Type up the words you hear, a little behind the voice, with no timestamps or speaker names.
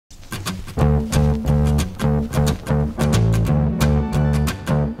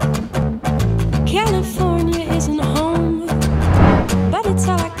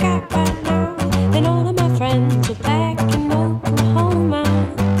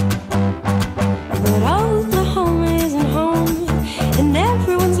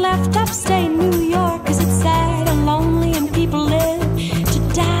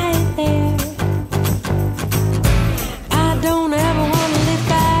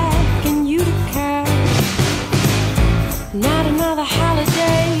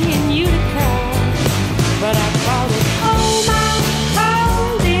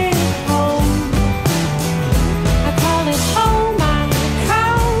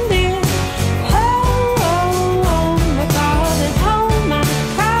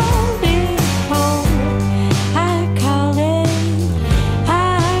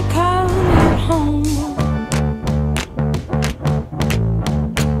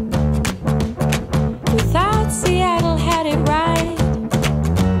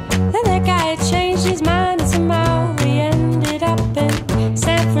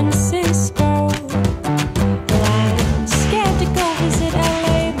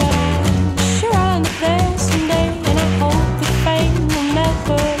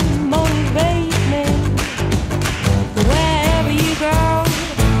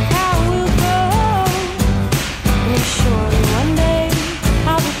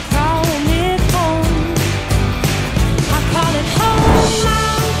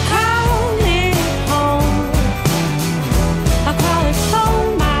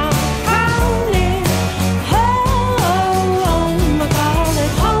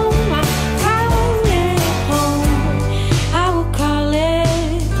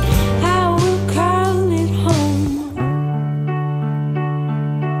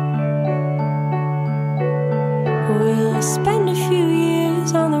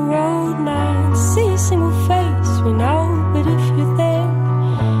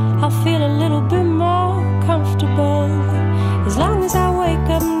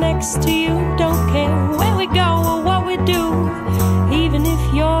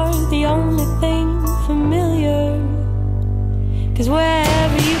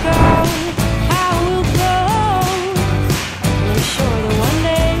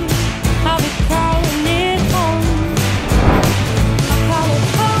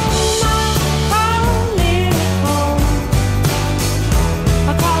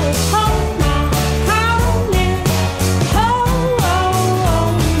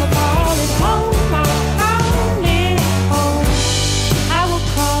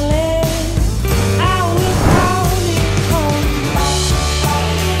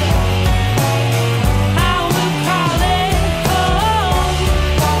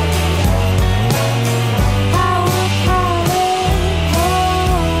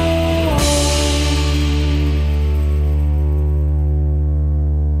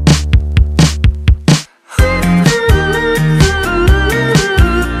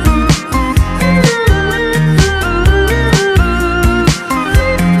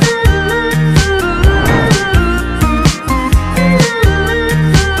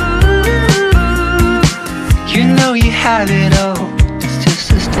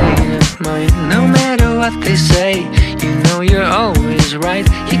they say. You know you're always right.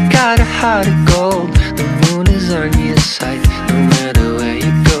 You got a heart of gold. The moon is on your side. No matter where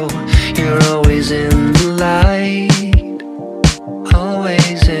you go, you're always in the light.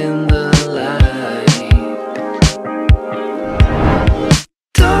 Always in the light.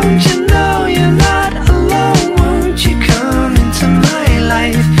 Don't you know you're not alone? Won't you come into my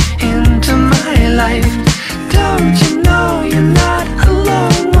life? Into my life. Don't you know you're not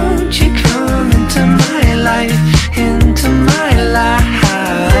alone? Won't you come into my life? Into my life.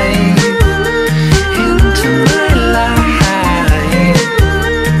 Into my life.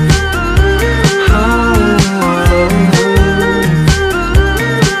 Oh,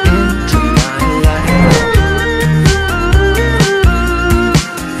 into my life.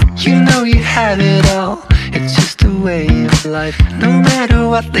 You know you have it all. It's just a way of life. No matter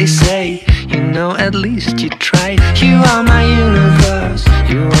what they say, you know at least you tried. You are my universe.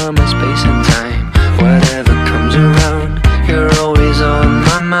 You are my space and time. Whatever comes around, you're always on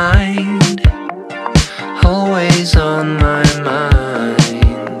my mind. Always on my mind.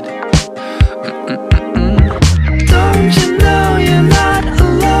 Don't you know you're not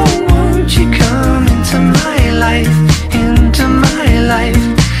alone? Won't you come into my life? Into my life.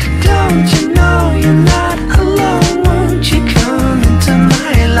 Don't you know you're not alone? Won't you come into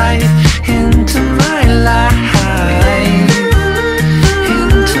my life? Into my life.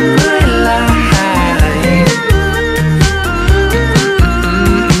 Into my life.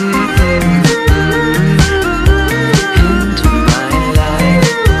 Into my life.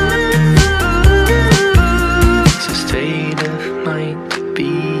 It's a state of mind to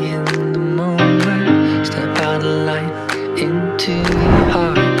be in the moment. Step out of line into your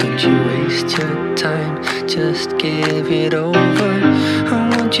heart. Don't you waste your time, just give it over. Oh,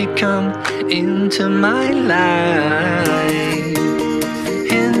 won't you come into my life?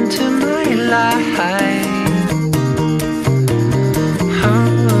 Into my life. Oh,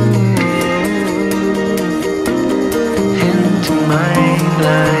 into my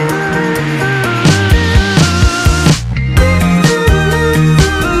life.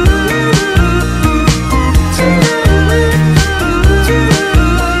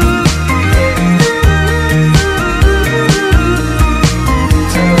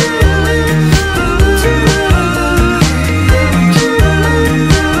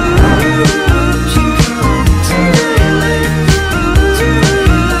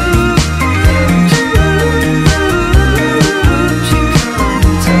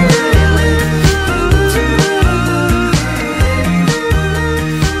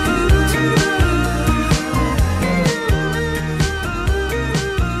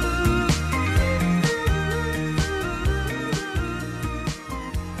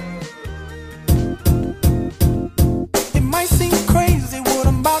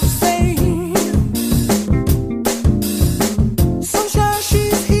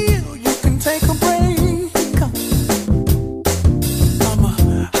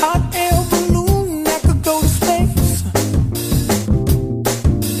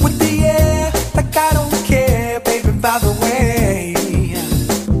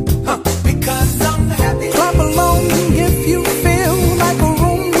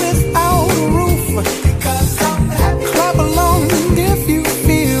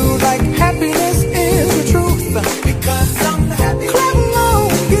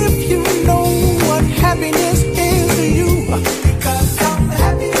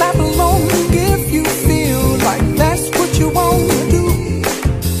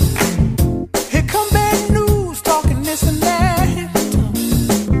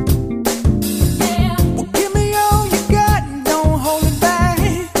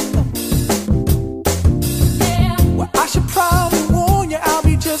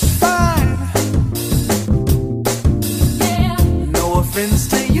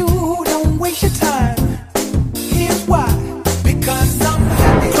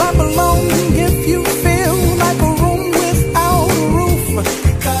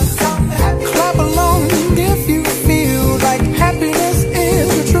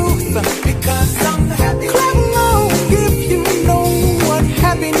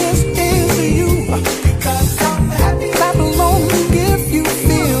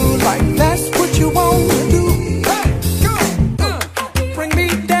 Bring me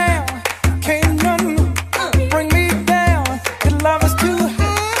down, can't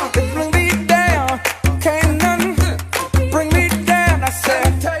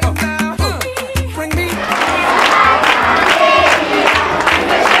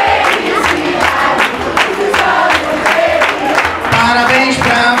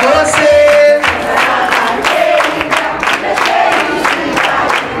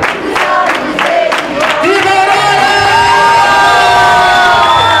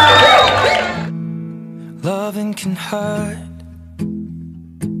hurt.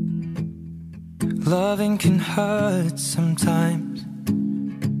 Loving can hurt sometimes,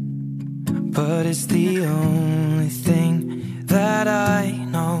 but it's the only thing that I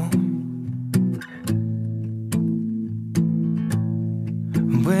know.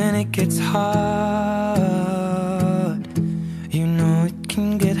 When it gets hard, you know it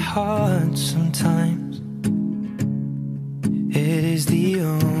can get hard sometimes. It is the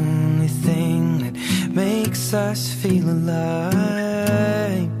only thing that makes us feel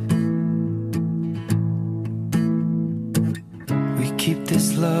alive. We keep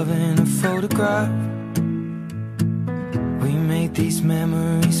this love in a photograph. We made these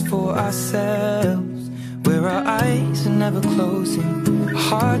memories for ourselves, where our eyes are never closing, our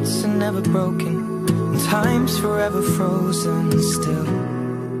hearts are never broken, and time's forever frozen still.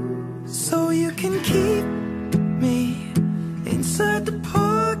 So you can keep me inside the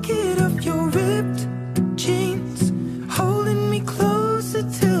pocket of your ripped jeans, holding me closer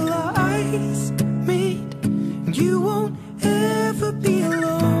till our eyes meet. You won't